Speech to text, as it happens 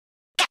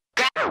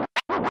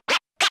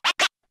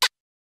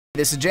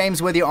This is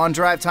James with you on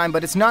Drive Time,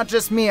 but it's not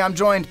just me. I'm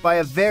joined by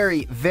a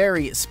very,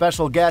 very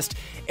special guest,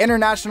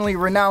 internationally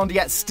renowned,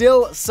 yet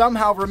still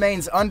somehow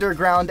remains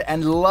underground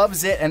and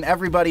loves it, and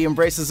everybody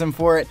embraces him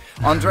for it.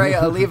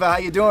 Andrea Oliva, how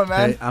you doing,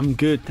 man? Hey, I'm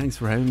good. Thanks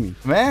for having me.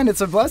 Man,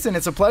 it's a blessing.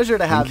 It's a pleasure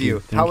to have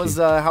you. How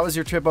was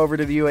your trip over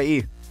to the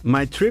UAE?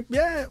 My trip,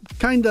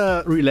 kind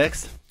of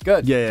relaxed.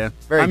 Good. Yeah.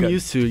 Very good. I'm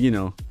used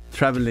to,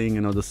 traveling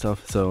and all the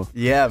stuff, so...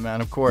 Yeah, man,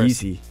 of course.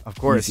 Easy. Of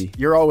course. Easy.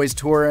 You're always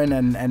touring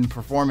and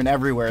performing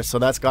everywhere, so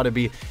that's got to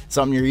be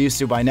something you're used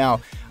to by now.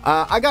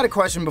 I got a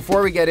question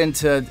before we get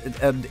into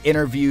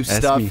interview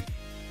stuff. Me.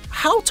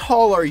 How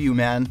tall are you,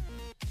 man?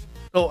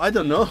 Oh, I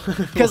don't know.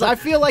 Because I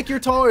feel like you're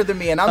taller than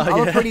me, and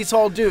I'm a pretty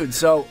tall dude,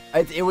 so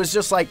it was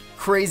just like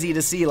crazy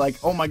to see, like,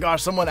 oh my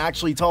gosh, someone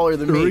actually taller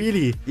than me.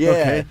 Really? Yeah.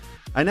 Okay.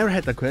 I never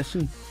had that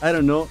question. I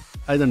don't know,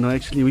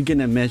 actually. We're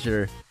gonna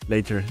measure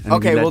later. And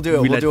okay, we'll do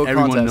it. We'll do a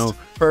contest. Know.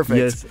 Perfect.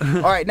 Yes.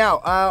 All right, now,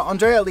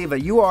 Andrea Oliva,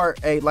 you are,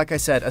 like I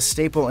said, a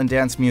staple in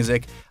dance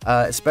music,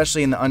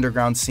 especially in the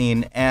underground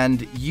scene,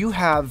 and you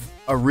have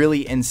a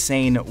really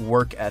insane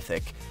work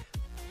ethic.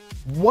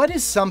 What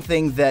is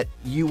something that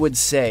you would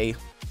say,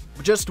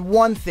 just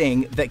one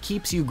thing that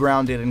keeps you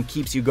grounded and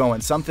keeps you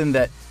going? Something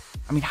that,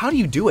 how do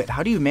you do it?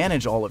 How do you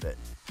manage all of it?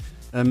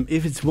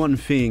 If it's one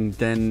thing,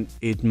 then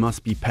it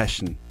must be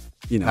passion.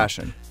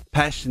 Passion.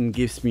 Passion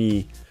gives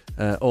me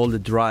all the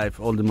drive,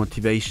 all the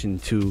motivation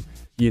to,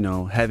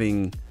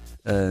 having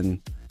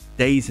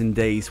days and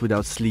days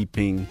without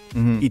sleeping,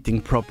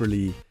 eating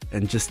properly,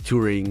 and just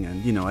touring.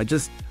 And,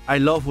 I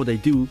love what I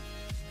do.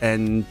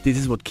 And this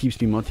is what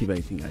keeps me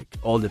motivating, like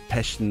all the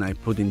passion I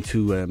put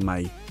into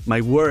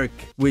my work,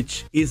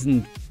 which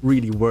isn't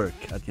really work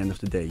at the end of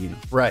the day,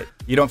 Right.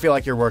 You don't feel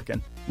like you're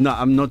working. No,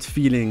 I'm not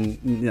feeling.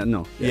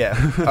 No.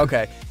 Yeah.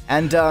 Okay.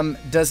 And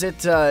does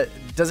it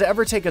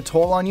ever take a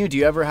toll on you? Do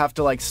you ever have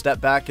to step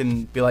back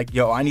and be like,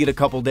 "Yo, I need a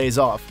couple days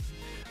off"?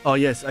 Oh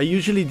yes, I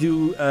usually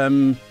do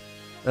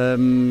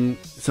some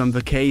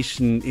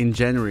vacation in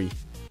January.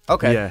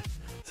 Okay. Yeah.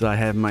 So I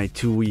have my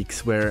 2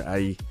 weeks where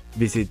I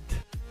visit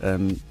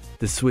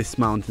the Swiss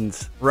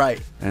mountains. Right.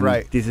 And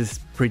this is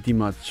pretty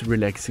much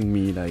relaxing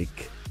me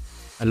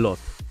a lot.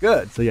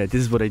 Good. So yeah,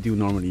 this is what I do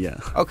normally, yeah.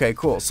 Okay,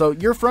 cool. So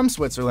you're from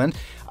Switzerland.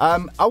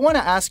 I want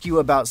to ask you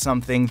about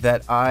something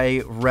that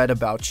I read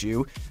about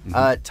you.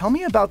 Tell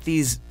me about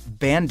these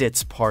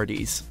bandits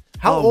parties.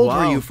 How old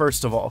were you,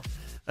 first of all?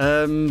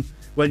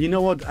 Well, you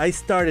know what? I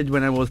started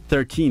when I was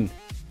 13.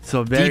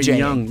 So very DJing.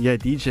 young. Yeah,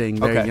 DJing,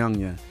 very young,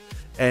 yeah.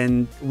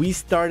 And we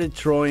started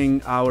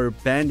throwing our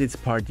bandits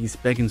parties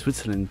back in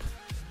Switzerland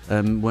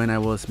when I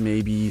was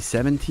maybe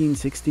 17,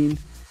 16.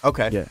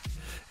 Okay. Yeah.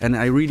 And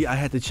I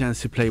had the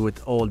chance to play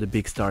with all the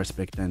big stars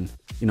back then.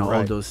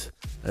 All those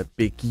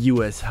big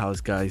US house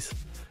guys.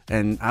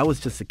 And I was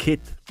just a kid.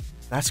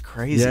 That's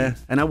crazy. Yeah.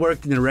 And I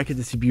worked in a record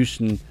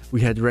distribution.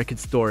 We had record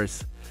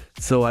stores.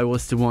 So I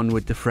was the one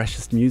with the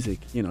freshest music.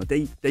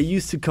 They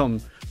used to come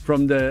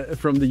from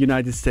the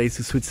United States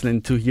to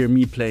Switzerland to hear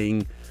me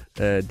playing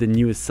the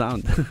newest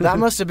sound. That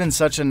must have been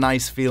such a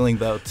nice feeling,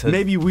 though.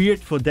 Maybe weird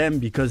for them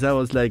because I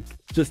was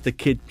just a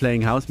kid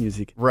playing house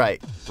music.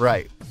 Right.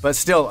 But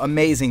still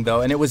amazing,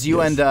 though. And it was you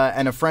and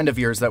a friend of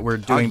yours that were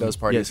doing those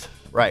parties. Yes.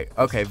 Right.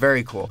 Okay.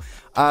 Very cool.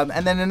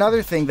 And then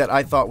another thing that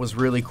I thought was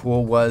really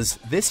cool was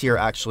this year,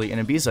 actually, in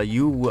Ibiza,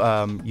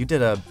 you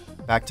did a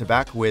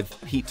back-to-back with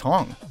Pete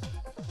Tong.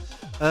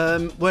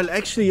 Well,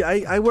 actually,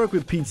 I work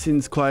with Pete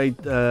since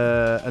quite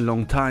a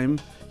long time.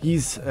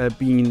 He's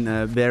been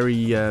a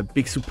very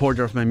big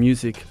supporter of my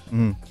music.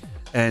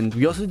 And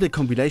we also did a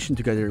compilation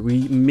together.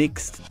 We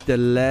mixed the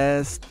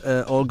last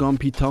All Gone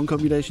Pete Tong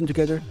compilation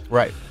together.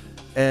 Right.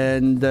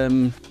 And,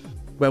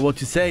 what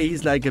to say,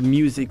 he's like a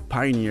music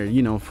pioneer,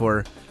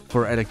 for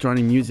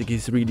electronic music.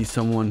 He's really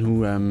someone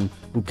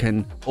who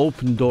can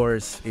open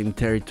doors in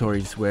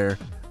territories where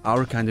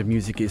our kind of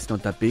music is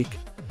not that big.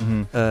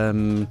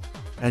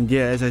 And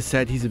yeah, as I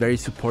said, he's very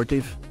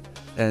supportive.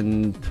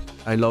 And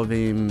I love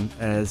him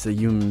as a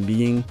human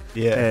being.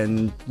 Yeah.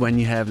 And when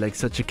you have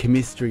such a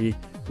chemistry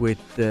with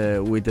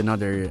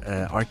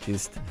another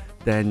artist,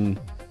 then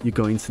you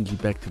go instantly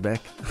back to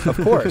back. Of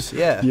course,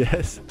 yeah.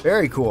 Yes.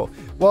 Very cool.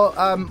 Well,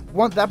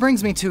 that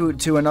brings me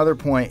to another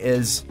point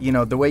is,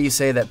 the way you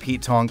say that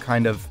Pete Tong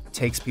kind of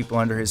takes people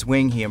under his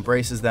wing, he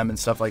embraces them and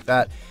stuff like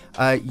that.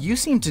 You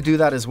seem to do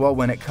that as well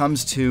when it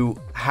comes to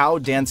how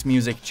dance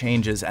music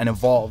changes and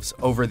evolves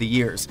over the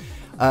years.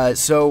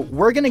 So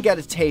we're going to get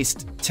a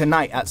taste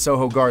tonight at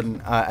Soho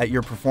Garden at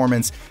your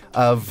performance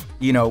of,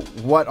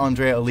 what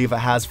Andrea Oliva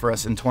has for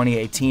us in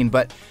 2018.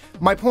 But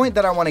my point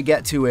that I want to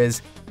get to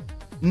is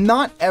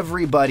not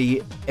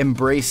everybody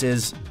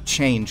embraces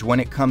change when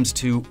it comes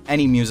to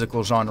any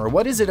musical genre.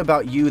 What is it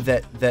about you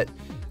that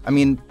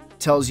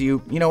tells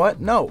you, you know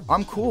what? No,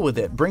 I'm cool with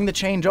it. Bring the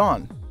change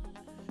on.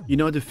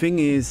 The thing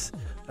is,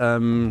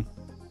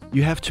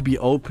 you have to be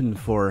open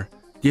for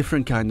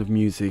different kind of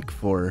music,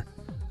 for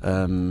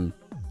I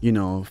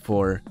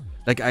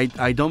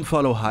don't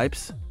follow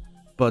hypes,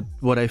 but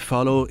what I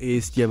follow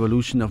is the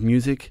evolution of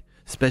music.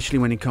 especially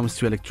when it comes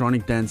to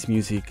electronic dance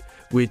music,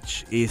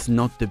 which is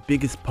not the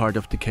biggest part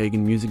of the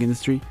Canadian music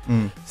industry.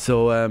 So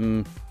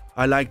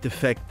I like the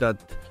fact that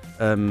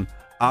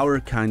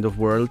our kind of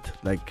world,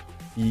 like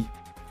the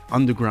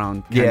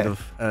underground kind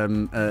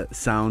of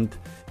sound,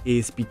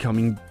 is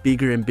becoming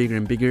bigger and bigger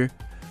and bigger.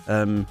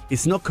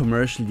 It's not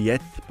commercial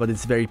yet, but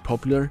it's very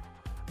popular.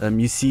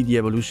 You see the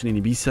evolution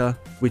in Ibiza,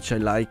 which I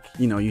like.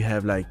 You know, you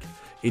have like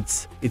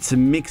it's a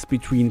mix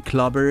between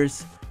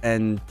clubbers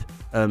and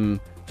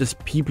just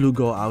people who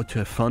go out to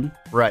have fun.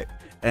 Right.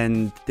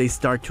 And they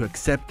start to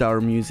accept our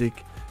music,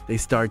 they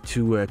start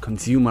to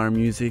consume our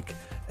music,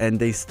 and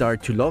they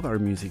start to love our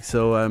music.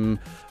 So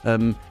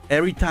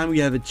every time we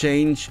have a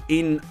change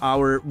in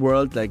our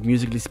world, like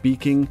musically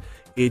speaking,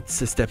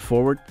 it's a step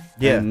forward.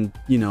 Yeah. And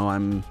you know,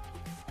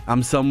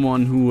 I'm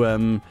someone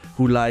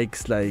who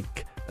likes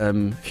like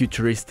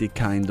futuristic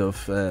kind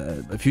of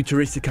a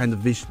futuristic kind of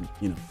vision.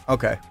 You know.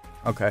 Okay.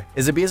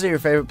 Is Ibiza your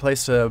favorite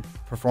place to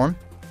perform?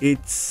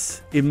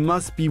 It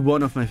must be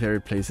one of my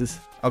favorite places.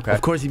 Okay.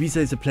 Of course, Ibiza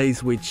is a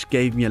place which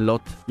gave me a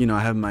lot. You know, I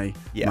have my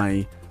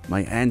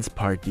aunt's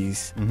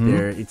parties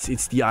there.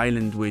 It's the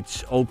island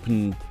which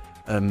opened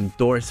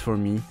doors for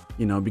me.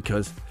 You know,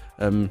 because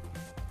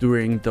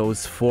during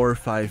those 4 or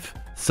 5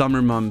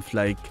 summer months,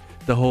 like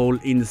the whole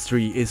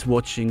industry is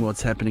watching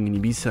what's happening in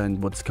Ibiza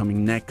and what's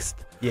coming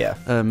next. Yeah.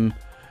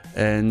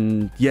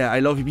 And yeah, I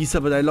love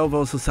Ibiza, but I love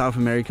also South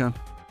America.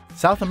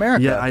 South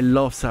America? Yeah, I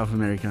love South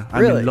America.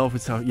 Really? I'm in love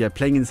with South. Yeah,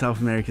 playing in South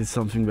America is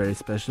something very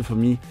special for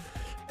me.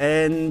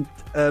 And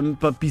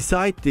but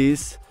beside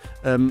this,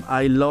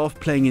 I love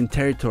playing in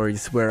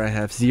territories where I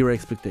have zero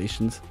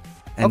expectations,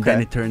 and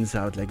then it turns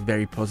out like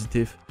very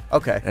positive.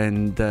 Okay.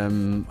 And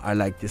I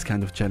like this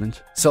kind of challenge.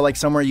 So like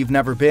somewhere you've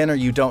never been, or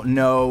you don't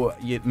know,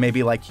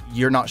 maybe like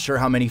you're not sure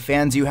how many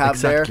fans you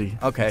have there?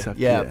 Okay,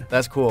 exactly, yeah,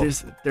 that's cool.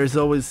 There's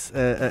always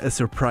a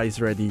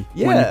surprise ready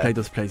when you play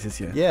those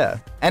places, Yeah,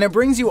 and it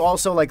brings you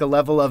also like a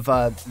level of,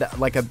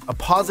 like a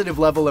positive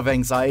level of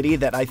anxiety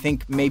that I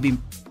think maybe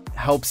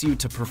helps you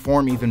to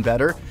perform even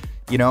better,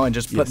 you know, and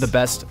just put the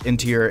best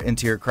into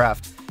your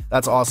craft.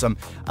 That's awesome.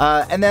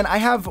 And then I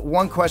have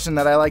one question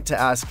that I like to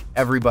ask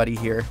everybody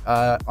here.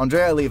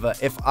 Andrea Oliva,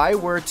 if I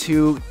were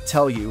to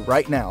tell you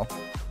right now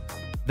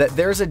that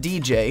there's a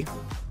DJ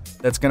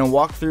that's going to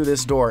walk through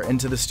this door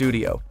into the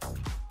studio.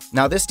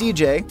 Now, this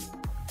DJ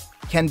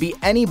can be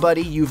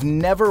anybody you've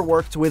never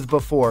worked with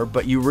before,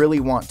 but you really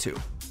want to.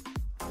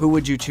 Who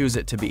would you choose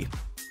it to be?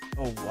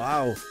 Oh,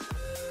 wow.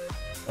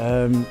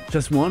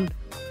 Just one?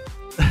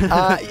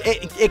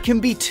 It can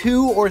be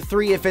 2 or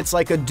 3 if it's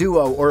like a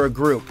duo or a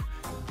group.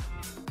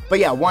 But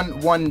yeah,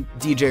 one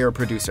DJ or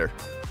producer.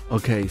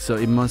 Okay, so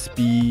it must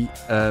be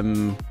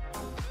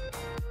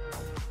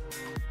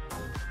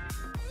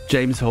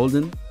James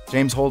Holden.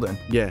 James Holden.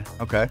 Yeah.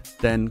 Okay.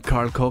 Then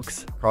Carl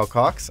Cox. Carl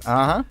Cox.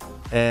 Uh-huh.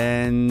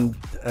 And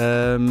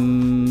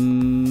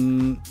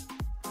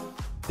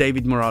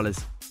David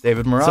Morales.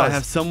 David Morales. So I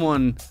have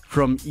someone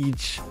from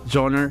each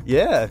genre.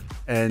 Yeah.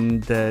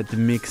 And the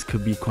mix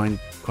could be quite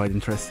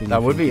interesting.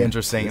 That would be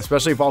interesting,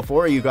 especially if all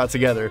 4 of you got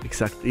together.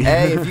 Exactly.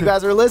 Hey, if you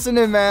guys are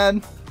listening,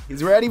 man,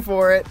 he's ready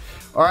for it.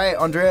 All right,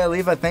 Andrea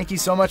Oliva, thank you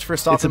so much for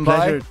stopping by.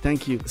 It's a pleasure.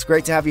 Thank you. It's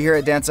great to have you here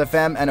at Dance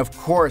FM. And of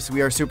course,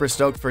 we are super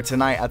stoked for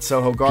tonight at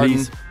Soho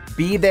Gardens. Please.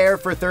 Be there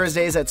for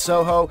Thursdays at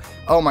Soho.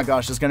 Oh my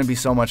gosh, it's going to be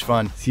so much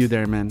fun. See you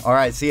there, man. All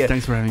right, see ya.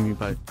 Thanks for having me.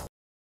 Bye.